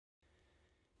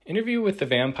Interview with the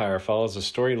Vampire follows a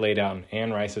story laid out in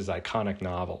Anne Rice's iconic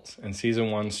novels, and Season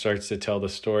 1 starts to tell the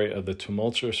story of the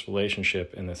tumultuous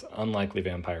relationship in this unlikely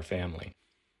vampire family.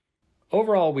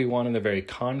 Overall, we wanted a very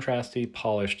contrasty,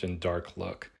 polished, and dark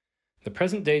look. The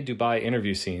present-day Dubai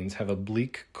interview scenes have a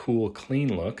bleak, cool,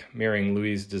 clean look, mirroring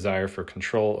Louis' desire for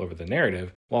control over the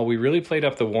narrative, while we really played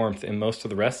up the warmth in most of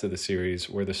the rest of the series,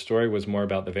 where the story was more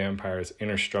about the vampires'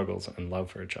 inner struggles and love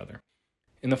for each other.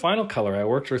 In the final color, I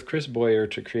worked with Chris Boyer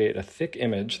to create a thick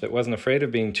image that wasn't afraid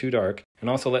of being too dark, and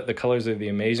also let the colors of the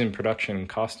amazing production and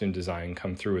costume design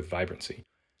come through with vibrancy.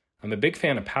 I'm a big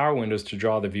fan of power windows to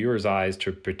draw the viewer's eyes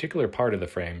to a particular part of the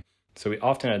frame, so we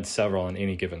often had several in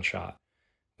any given shot.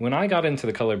 When I got into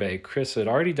the color bay, Chris had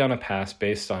already done a pass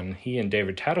based on he and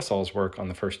David Tattersall's work on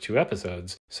the first 2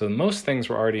 episodes, so most things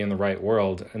were already in the right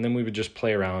world, and then we would just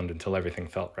play around until everything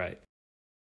felt right.